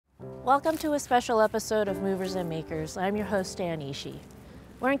Welcome to a special episode of Movers and Makers. I'm your host, Dan Ishii.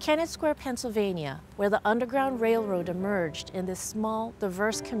 We're in Kennett Square, Pennsylvania, where the Underground Railroad emerged in this small,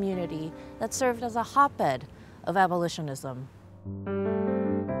 diverse community that served as a hotbed of abolitionism.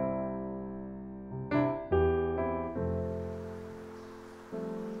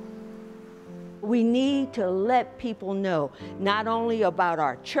 We need to let people know not only about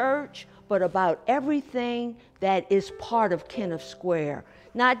our church, but about everything that is part of Kennett Square.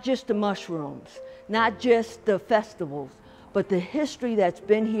 Not just the mushrooms, not just the festivals, but the history that's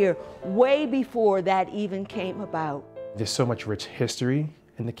been here way before that even came about. There's so much rich history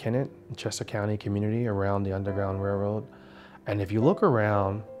in the Kennett and Chester County community around the Underground Railroad. And if you look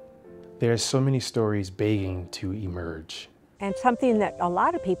around, there's so many stories begging to emerge. And something that a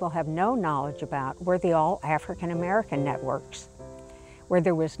lot of people have no knowledge about were the all African American networks, where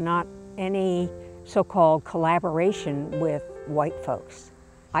there was not any so-called collaboration with white folks.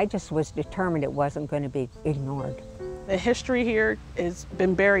 I just was determined it wasn't going to be ignored. The history here has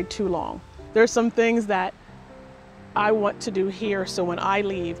been buried too long. There's some things that I want to do here so when I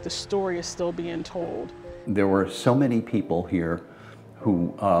leave, the story is still being told. There were so many people here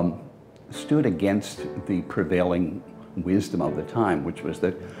who stood against the prevailing wisdom of the time, which was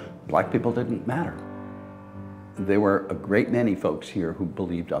that black people didn't matter. There were a great many folks here who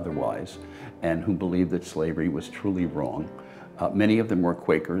believed otherwise and who believed that slavery was truly wrong. Many of them were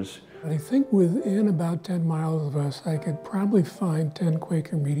Quakers. I think within about 10 miles of us, I could probably find 10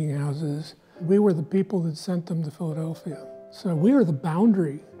 Quaker meeting houses. We were the people that sent them to Philadelphia. So we were the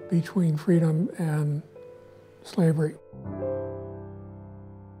boundary between freedom and slavery.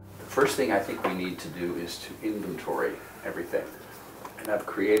 The first thing I think we need to do is to inventory everything. And I've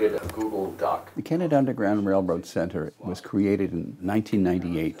created a Google Doc. The Kennett Underground Railroad Center was created in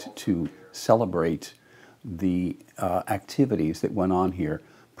 1998 to celebrate the activities that went on here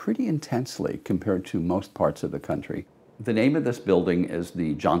pretty intensely compared to most parts of the country. The name of this building is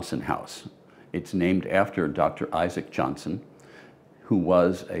the Johnson House. It's named after Dr. Isaac Johnson, who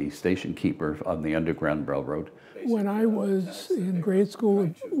was a station keeper on the Underground Railroad. When I was in grade school,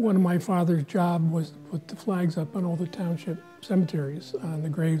 one of my father's jobs was to put the flags up on all the township cemeteries on the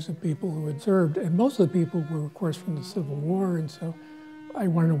graves of people who had served. And most of the people were, of course, from the Civil War. And so I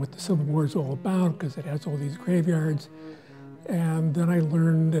wanted to know what the Civil War is all about because it has all these graveyards. And then I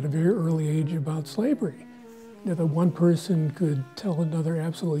learned at a very early age about slavery, that one person could tell another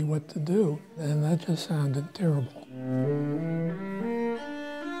absolutely what to do. And that just sounded terrible.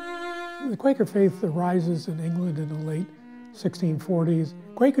 The Quaker faith arises in England in the late 1640s.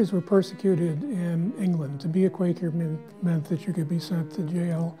 Quakers were persecuted in England. To be a Quaker meant that you could be sent to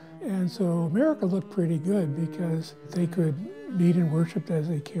jail. And so America looked pretty good because they could meet and worship as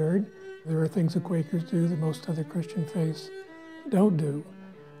they cared. There are things that Quakers do that most other Christian faiths don't do.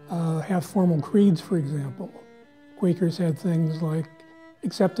 Have formal creeds, for example. Quakers had things like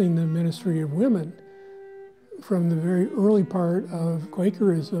accepting the ministry of women. From the very early part of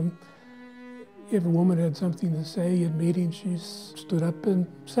Quakerism, if a woman had something to say in meetings, she stood up and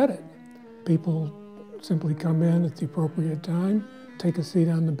said it. People simply come in at the appropriate time, take a seat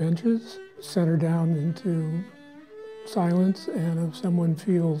on the benches, set her down into silence, and if someone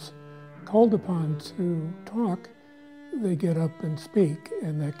feels called upon to talk, they get up and speak,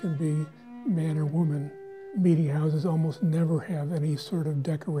 and that can be man or woman. Meeting houses almost never have any sort of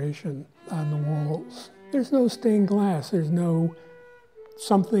decoration on the walls. There's no stained glass, there's no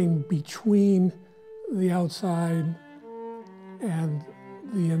something between the outside and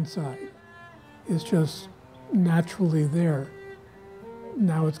the inside. It's just naturally there.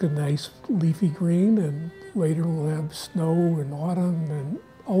 Now it's got a nice leafy green, and later we'll have snow and autumn and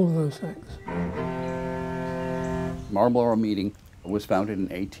all of those things. Marlborough Meeting was founded in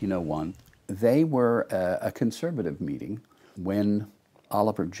 1801. They were a conservative meeting when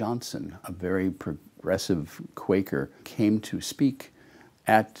Oliver Johnson, a very progressive Quaker, came to speak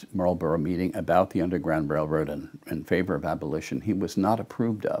at Marlborough Meeting about the Underground Railroad and in favor of abolition. He was not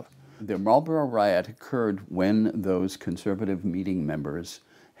approved of. The Marlborough riot occurred when those conservative meeting members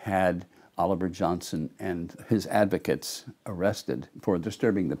had Oliver Johnson and his advocates arrested for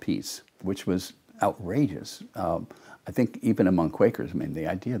disturbing the peace, which was outrageous. I think even among Quakers, I mean, the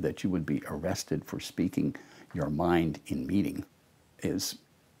idea that you would be arrested for speaking your mind in meeting is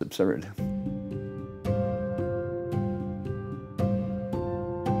absurd.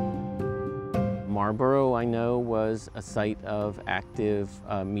 Marlborough, I know, was a site of active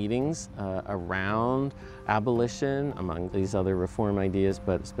meetings around abolition, among these other reform ideas,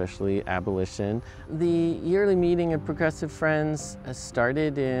 but especially abolition. The yearly meeting of Progressive Friends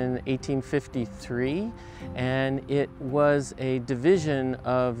started in 1853, and it was a division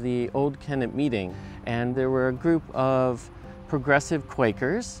of the Old Kennett Meeting. And there were a group of progressive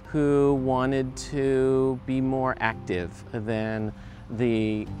Quakers who wanted to be more active than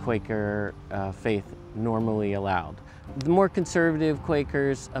the Quaker faith normally allowed. The more conservative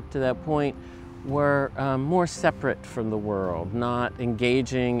Quakers up to that point were more separate from the world, not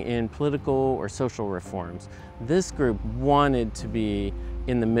engaging in political or social reforms. This group wanted to be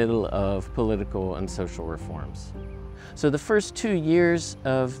in the middle of political and social reforms. So the first 2 years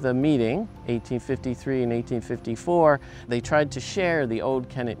of the meeting, 1853 and 1854, they tried to share the old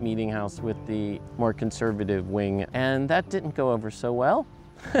Kennett Meeting House with the more conservative wing, and that didn't go over so well.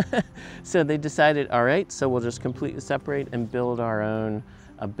 So they decided, all right, so we'll just completely separate and build our own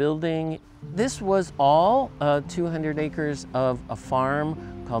building. This was all 200 acres of a farm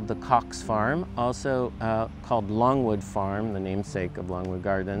called the Cox Farm, also called Longwood Farm, the namesake of Longwood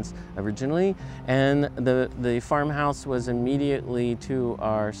Gardens originally. And the farmhouse was immediately to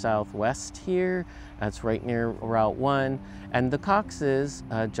our southwest here. That's right near Route 1. And the Coxes,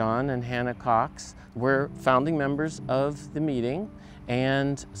 John and Hannah Cox, were founding members of the meeting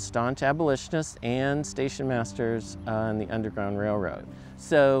and staunch abolitionists and station masters on the Underground Railroad.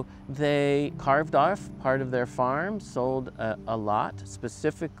 So they carved off part of their farm, sold a lot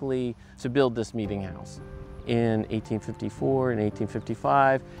specifically to build this meeting house. In 1854 and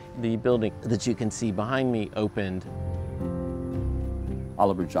 1855, the building that you can see behind me opened.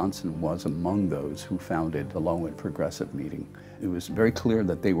 Oliver Johnson was among those who founded the Longwood Progressive Meeting. It was very clear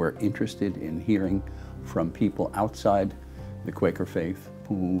that they were interested in hearing from people outside the Quaker faith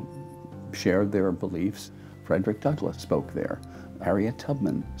who shared their beliefs. Frederick Douglass spoke there. Harriet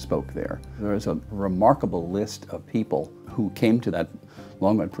Tubman spoke there. There is a remarkable list of people who came to that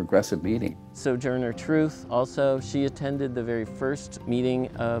Longwood Progressive Meeting. Sojourner Truth also, she attended the very first meeting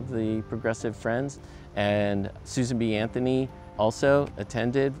of the Progressive Friends, and Susan B. Anthony also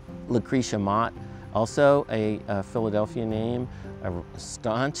attended. Lucretia Mott, also a Philadelphia name, a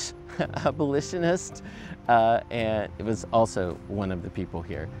staunch abolitionist, and it was also one of the people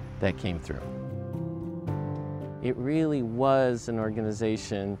here that came through. It really was an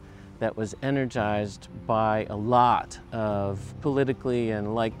organization that was energized by a lot of politically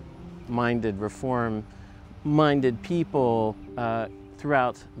and like-minded, reform-minded people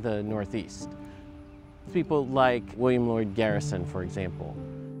throughout the Northeast. People like William Lloyd Garrison, for example.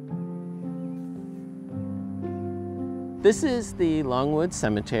 This is the Longwood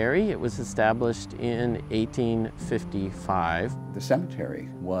Cemetery. It was established in 1855. The cemetery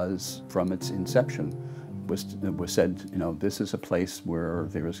was, from its inception, was said, you know, this is a place where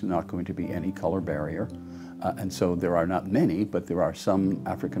there is not going to be any color barrier. And so there are not many, but there are some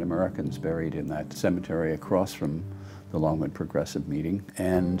African Americans buried in that cemetery across from the Longwood Progressive Meeting,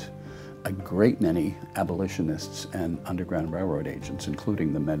 and a great many abolitionists and Underground Railroad agents,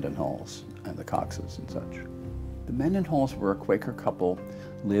 including the Mendenhalls and the Coxes and such. The Mendenhalls were a Quaker couple,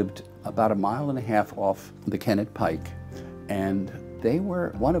 lived about 1.5 miles off the Kennett Pike, and they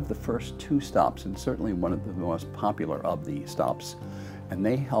were one of the first 2 stops, and certainly one of the most popular of the stops, and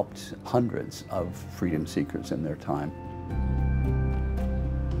they helped hundreds of freedom seekers in their time.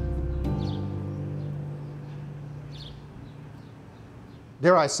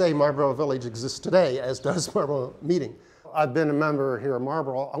 Dare I say, Marlborough Village exists today, as does Marlborough Meeting. I've been a member here at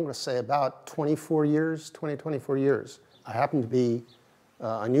Marlborough, I'm going to say about 24 years. I happen to be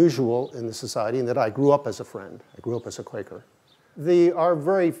unusual in the society in that I grew up as a friend. I grew up as a Quaker. There are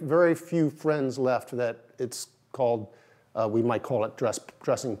very, very few friends left that it's called, we might call it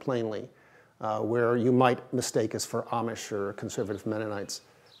dressing plainly, where you might mistake us for Amish or conservative Mennonites.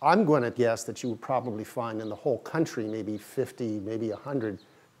 I'm going to guess that you would probably find in the whole country maybe 50, maybe 100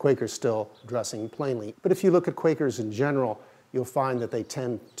 Quakers still dressing plainly. But if you look at Quakers in general, you'll find that they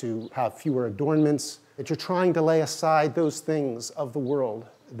tend to have fewer adornments, that you're trying to lay aside those things of the world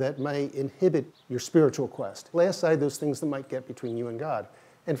that may inhibit your spiritual quest. Lay aside those things that might get between you and God.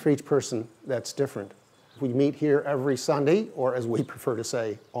 And for each person, that's different. We meet here every Sunday, or as we prefer to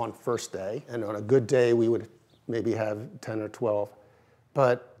say, on first day. And on a good day, we would maybe have 10 or 12.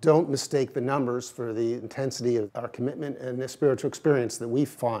 But don't mistake the numbers for the intensity of our commitment and the spiritual experience that we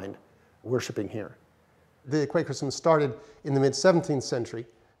find worshiping here. The Quakerism started in the mid-17th century.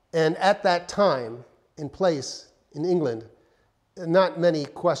 And at that time, in place in England, not many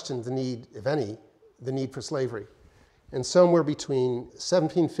questioned the need, if any, the need for slavery. And somewhere between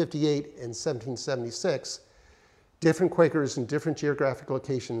 1758 and 1776, different Quakers in different geographic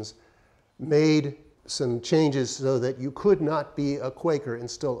locations made some changes so that you could not be a Quaker and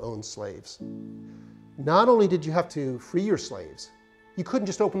still own slaves. Not only did you have to free your slaves, you couldn't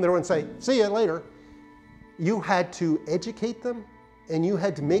just open the door and say, see you later. You had to educate them, and you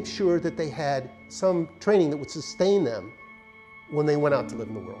had to make sure that they had some training that would sustain them when they went out to live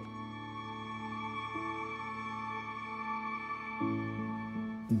in the world.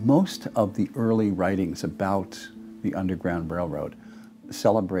 Most of the early writings about the Underground Railroad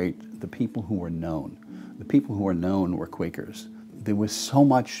celebrate the people who were known. The people who were known were Quakers. There was so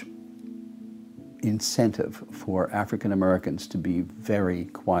much incentive for African Americans to be very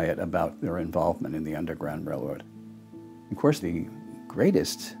quiet about their involvement in the Underground Railroad. Of course, the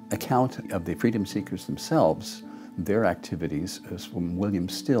greatest account of the freedom seekers themselves, their activities, is from William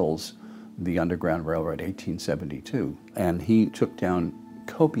Still's The Underground Railroad, 1872. And he took down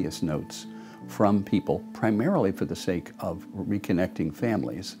copious notes from people, primarily for the sake of reconnecting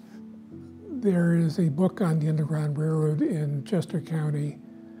families. There is a book on the Underground Railroad in Chester County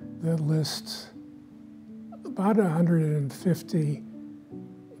that lists about 150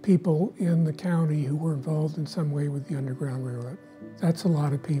 people in the county who were involved in some way with the Underground Railroad. That's a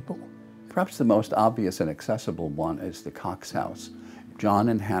lot of people. Perhaps the most obvious and accessible one is the Cox House. John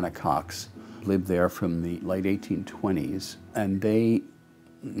and Hannah Cox lived there from the late 1820s, and they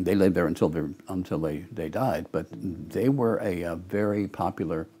lived there until they died, but they were a very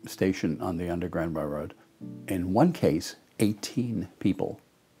popular station on the Underground Railroad. In one case, 18 people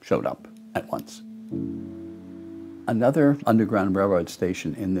showed up at once. Another Underground Railroad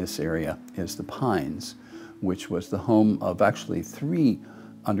station in this area is the Pines, which was the home of actually 3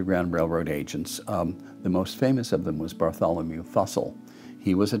 Underground Railroad agents. The most famous of them was Bartholomew Fussell.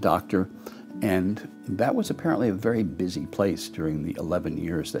 He was a doctor, and that was apparently a very busy place during the 11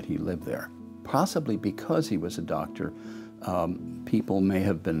 years that he lived there. Possibly because he was a doctor, people may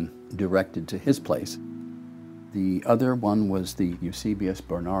have been directed to his place. The other one was the Eusebius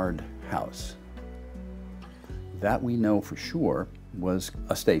Bernard House. That we know for sure was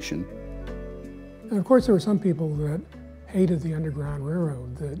a station. And of course, there were some people that hated the Underground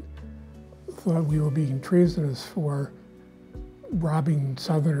Railroad, that thought we were being treasonous for robbing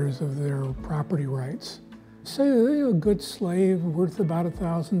Southerners of their property rights. Say a good slave worth about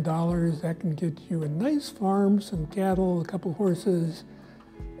 $1,000, that can get you a nice farm, some cattle, a couple horses.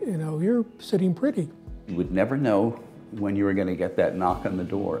 You know, you're sitting pretty. You would never know when you were going to get that knock on the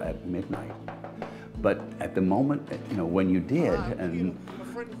door at midnight. But at the moment, you know, when you did, and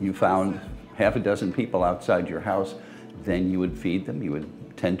you found half a dozen people outside your house, then you would feed them, you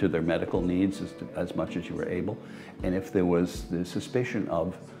would tend to their medical needs as much as you were able. And if there was the suspicion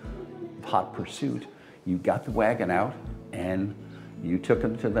of hot pursuit, you got the wagon out and you took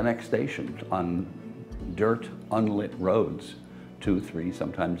them to the next station on dirt, unlit roads, 2, 3,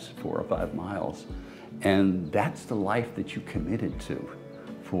 sometimes 4 or 5 miles. And that's the life that you committed to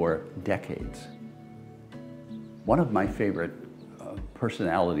for decades. One of my favorite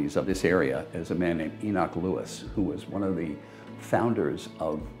personalities of this area is a man named Enoch Lewis, who was one of the founders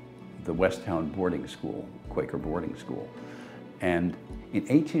of the Westtown boarding school, Quaker boarding school. And in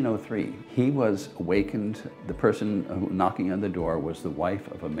 1803, he was awakened. The person knocking on the door was the wife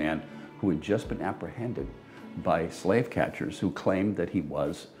of a man who had just been apprehended by slave catchers who claimed that he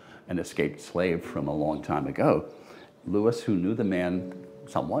was an escaped slave from a long time ago. Lewis, who knew the man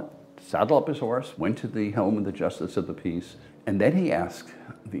somewhat, saddled up his horse, went to the home of the Justice of the Peace, and then he asked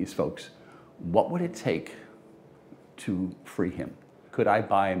these folks, what would it take to free him? Could I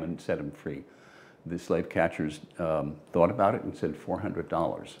buy him and set him free? The slave catchers thought about it and said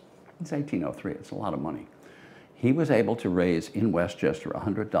 $400. It's 1803, it's a lot of money. He was able to raise in Westchester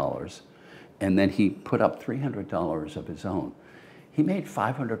 $100, and then he put up $300 of his own. He made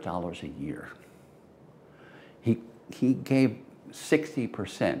 $500 a year. He gave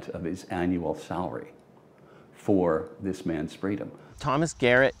 60% of his annual salary for this man's freedom. Thomas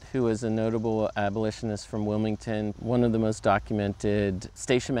Garrett, who was a notable abolitionist from Wilmington, one of the most documented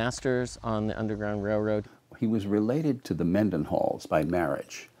station masters on the Underground Railroad. He was related to the Mendenhalls by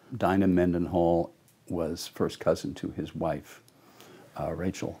marriage. Dinah Mendenhall was first cousin to his wife,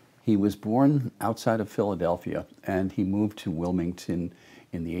 Rachel. He was born outside of Philadelphia, and he moved to Wilmington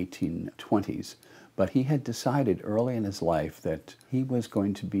in the 1820s. But he had decided early in his life that he was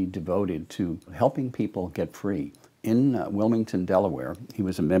going to be devoted to helping people get free. In Wilmington, Delaware, he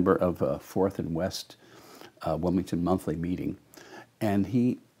was a member of 4th and West Wilmington Monthly Meeting, and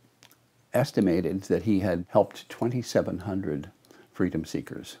he estimated that he had helped 2,700 freedom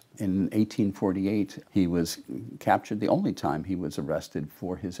seekers. In 1848, he was captured, the only time he was arrested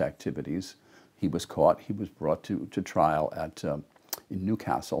for his activities. He was caught, he was brought to trial in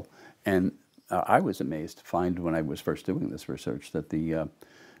Newcastle, and I was amazed to find when I was first doing this research that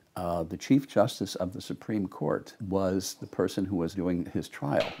the Chief Justice of the Supreme Court was the person who was doing his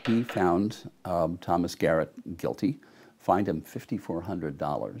trial. He found Thomas Garrett guilty, fined him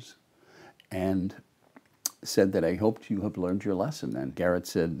 $5,400, and said that, "I hoped you have learned your lesson." And Garrett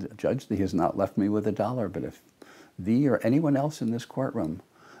said, "Judge, thee has not left me with a dollar, but if thee or anyone else in this courtroom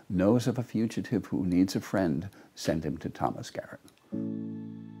knows of a fugitive who needs a friend, send him to Thomas Garrett."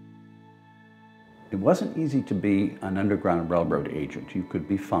 It wasn't easy to be an Underground Railroad agent. You could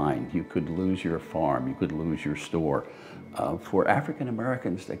be fined, you could lose your farm, you could lose your store. For African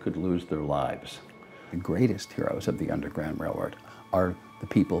Americans, they could lose their lives. The greatest heroes of the Underground Railroad are the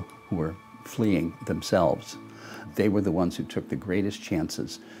people who were fleeing themselves. They were the ones who took the greatest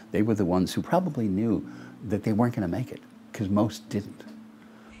chances. They were the ones who probably knew that they weren't going to make it, because most didn't.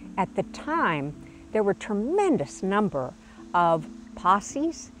 At the time, there were a tremendous number of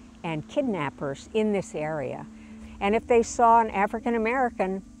posses and kidnappers in this area. And if they saw an African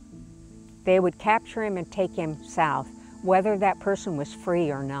American, they would capture him and take him south, whether that person was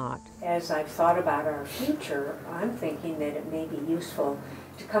free or not. As I've thought about our future, I'm thinking that it may be useful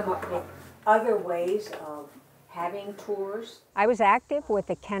to come up with other ways of having tours. I was active with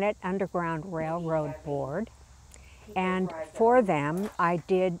the Kennett Underground Railroad Board, and for them I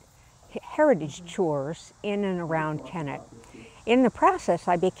did heritage tours in and around Kennett. In the process,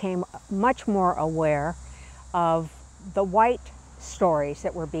 I became much more aware of the white stories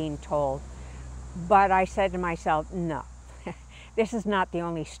that were being told, but I said to myself, no, this is not the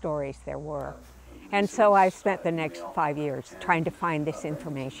only stories there were. And so I spent the next 5 years trying to find this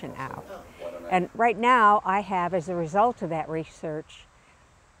information out. And right now, I have, as a result of that research,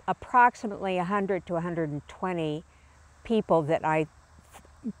 approximately 100 to 120 people that I'm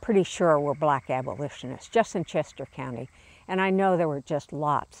pretty sure were Black abolitionists, just in Chester County. And I know there were just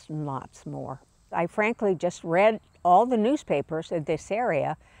lots and lots more. I frankly just read all the newspapers in this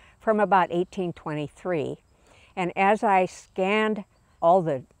area from about 1823. And as I scanned all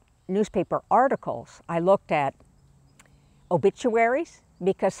the newspaper articles, I looked at obituaries,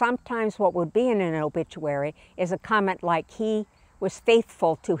 because sometimes what would be in an obituary is a comment like, "He was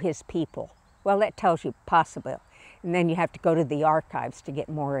faithful to his people." Well, that tells you possible. And then you have to go to the archives to get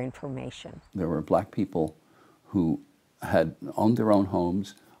more information. There were Black people who had owned their own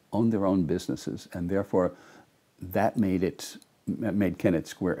homes, owned their own businesses, and therefore that made Kennett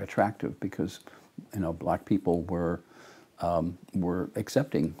Square attractive, because Black people were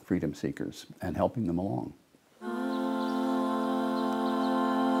accepting freedom seekers and helping them along.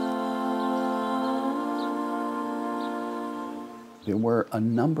 There were a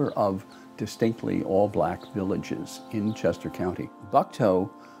number of distinctly all-Black villages in Chester County. Bucktoe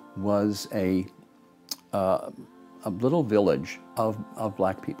was a little village of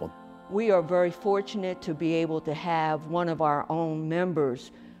Black people. We are very fortunate to be able to have one of our own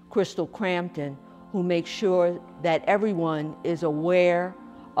members, Crystal Crampton, who makes sure that everyone is aware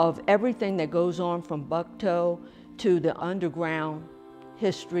of everything that goes on from Bucktoe to the underground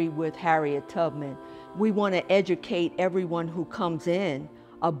history with Harriet Tubman. We want to educate everyone who comes in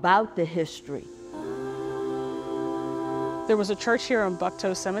about the history. There was a church here in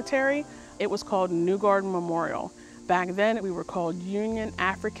Bucktoe Cemetery. It was called New Garden Memorial. Back then, we were called Union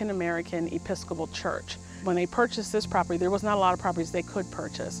African American Episcopal Church. When they purchased this property, there was not a lot of properties they could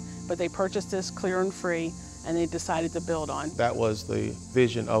purchase, but they purchased this clear and free, and they decided to build on. That was the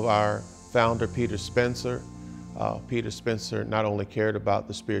vision of our founder, Peter Spencer. Peter Spencer not only cared about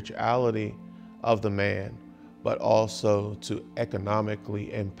the spirituality of the man, but also to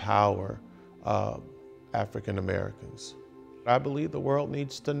economically empower African Americans. I believe the world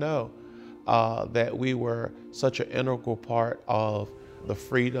needs to know that we were such an integral part of the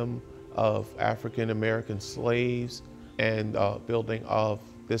freedom of African American slaves and building of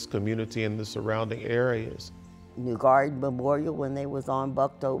this community and the surrounding areas. New Garden Memorial, when they was on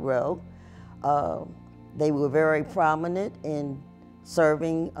Bucktoe Road, they were very prominent in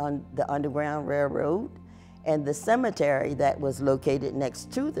serving on the Underground Railroad, and the cemetery that was located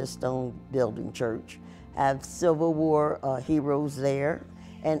next to the stone building church have Civil War heroes there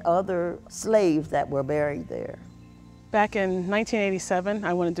and other slaves that were buried there. Back in 1987,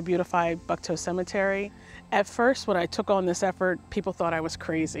 I wanted to beautify Bucktoe Cemetery. At first, when I took on this effort, people thought I was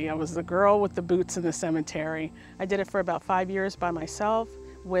crazy. I was the girl with the boots in the cemetery. I did it for about 5 years by myself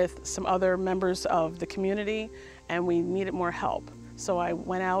with some other members of the community, and we needed more help. So I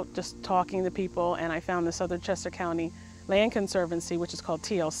went out just talking to people, and I found this other Chester County Land Conservancy, which is called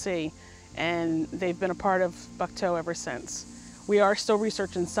TLC, and they've been a part of Bucktoe ever since. We are still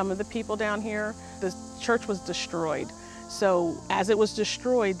researching some of the people down here. The church was destroyed. So as it was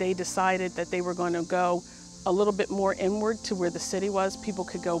destroyed, they decided that they were going to go a little bit more inward to where the city was. People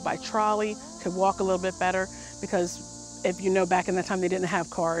could go by trolley, could walk a little bit better, because if you know, back in that time they didn't have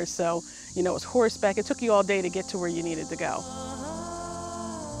cars, so you know, it was horseback. It took you all day to get to where you needed to go.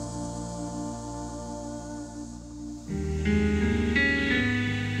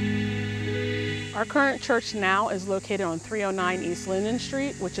 Our current church now is located on 309 East Linden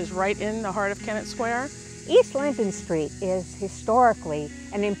Street, which is right in the heart of Kennett Square. East Linden Street is historically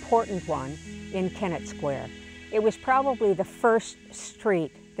an important one in Kennett Square. It was probably the first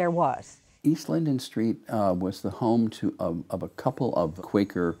street there was. East Linden Street was the home of a couple of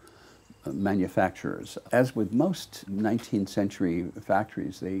Quaker manufacturers. As with most 19th century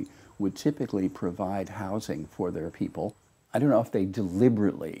factories, they would typically provide housing for their people. I don't know if they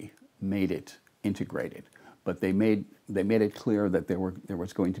deliberately made it integrated, but they made it clear that there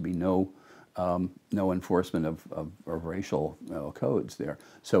was going to be no enforcement of racial codes there.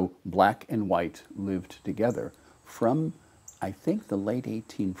 So black and white lived together from, I think, the late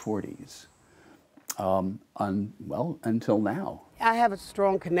 1840s until now. I have a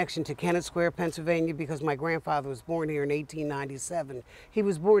strong connection to Kennett Square, Pennsylvania, because my grandfather was born here in 1897. He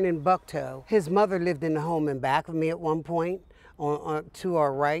was born in Bucktoe. His mother lived in the home in back of me at one point, to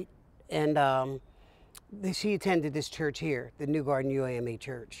our right, and she attended this church here, the New Garden UAME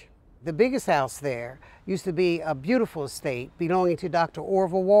Church. The biggest house there used to be a beautiful estate belonging to Dr.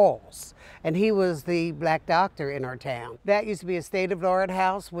 Orville Walls, and he was the black doctor in our town. That used to be a state-of-the-art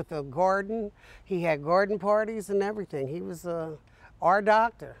house with a garden. He had garden parties and everything. He was our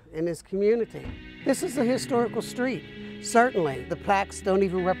doctor in his community. This is a historical street. Certainly, the plaques don't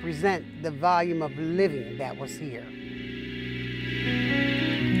even represent the volume of living that was here.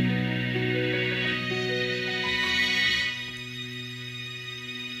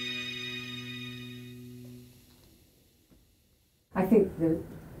 I think the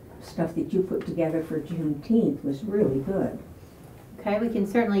stuff that you put together for Juneteenth was really good. Okay, we can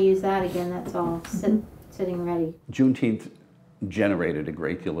certainly use that again. That's all sitting ready. Juneteenth generated a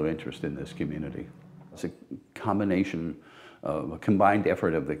great deal of interest in this community. It's a combination of a combined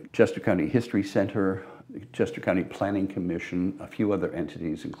effort of the Chester County History Center, the Chester County Planning Commission, a few other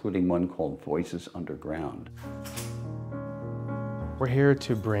entities, including one called Voices Underground. We're here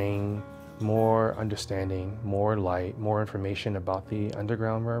to bring more understanding, more light, more information about the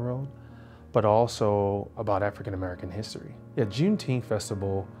Underground Railroad, but also about African American history. Yeah, Juneteenth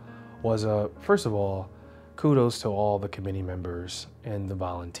Festival was first of all, kudos to all the committee members and the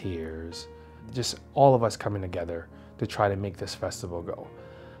volunteers, just all of us coming together to try to make this festival go.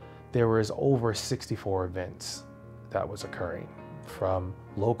 There was over 64 events that was occurring from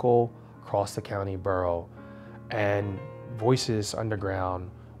local, across the county, borough, and Voices Underground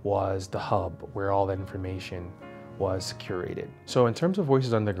was the hub where all that information was curated. So in terms of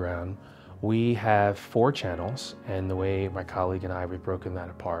Voices Underground, we have 4 channels, and the way my colleague and I have broken that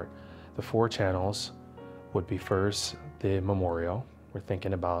apart, the 4 channels would be first the memorial. We're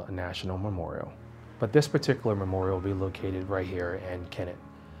thinking about a national memorial. But this particular memorial will be located right here in Kennett.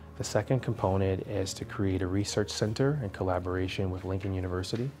 The second component is to create a research center in collaboration with Lincoln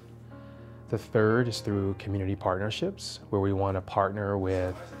University. The third is through community partnerships, where we want to partner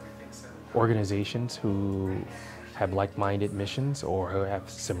with organizations who have like-minded missions or who have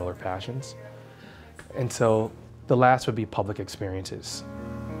similar passions. And so the last would be public experiences.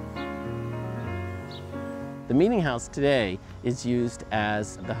 The Meeting House today is used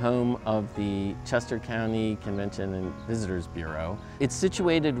as the home of the Chester County Convention and Visitors Bureau. It's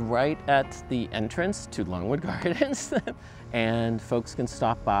situated right at the entrance to Longwood Gardens, and folks can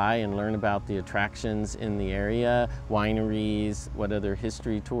stop by and learn about the attractions in the area, wineries, what other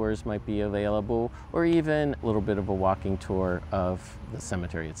history tours might be available, or even a little bit of a walking tour of the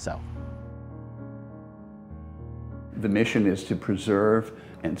cemetery itself. The mission is to preserve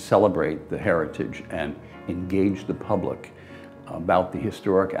and celebrate the heritage and engage the public about the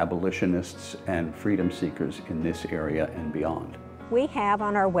historic abolitionists and freedom seekers in this area and beyond. We have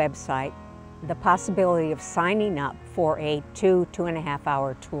on our website the possibility of signing up for a 2.5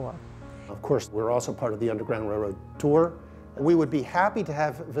 hour tour. Of course, we're also part of the Underground Railroad tour. We would be happy to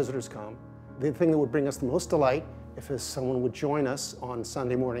have visitors come. The thing that would bring us the most delight if someone would join us on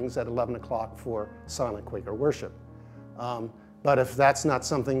Sunday mornings at 11 o'clock for silent Quaker worship. But if that's not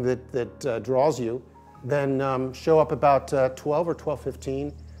something that draws you, then show up about 12 or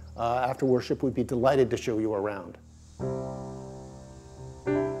 12:15 after worship. We'd be delighted to show you around.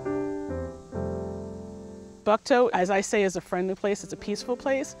 Bucktoe, as I say, is a friendly place. It's a peaceful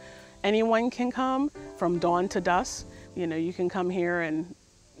place. Anyone can come from dawn to dusk. You know, you can come here and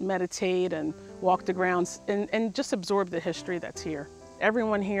meditate and walk the grounds and just absorb the history that's here.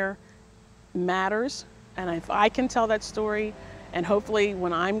 Everyone here matters, and if I can tell that story, and hopefully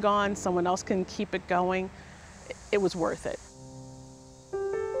when I'm gone, someone else can keep it going, it was worth it.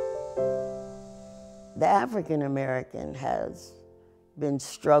 The African American has been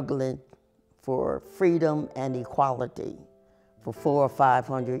struggling for freedom and equality for 400 or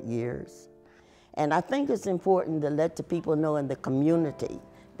 500 years. And I think it's important to let the people know in the community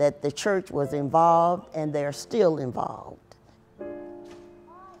that the church was involved and they're still involved.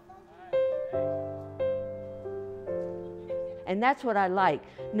 And that's what I like.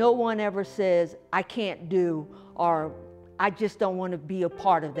 No one ever says, I can't do, or I just don't want to be a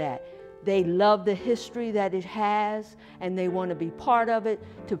part of that. They love the history that it has, and they want to be part of it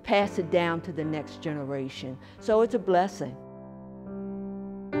to pass it down to the next generation. So it's a blessing.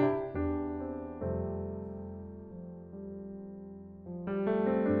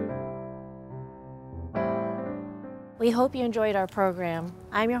 We hope you enjoyed our program.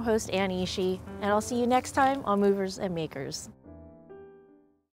 I'm your host, Ann Ishii, and I'll see you next time on Movers and Makers.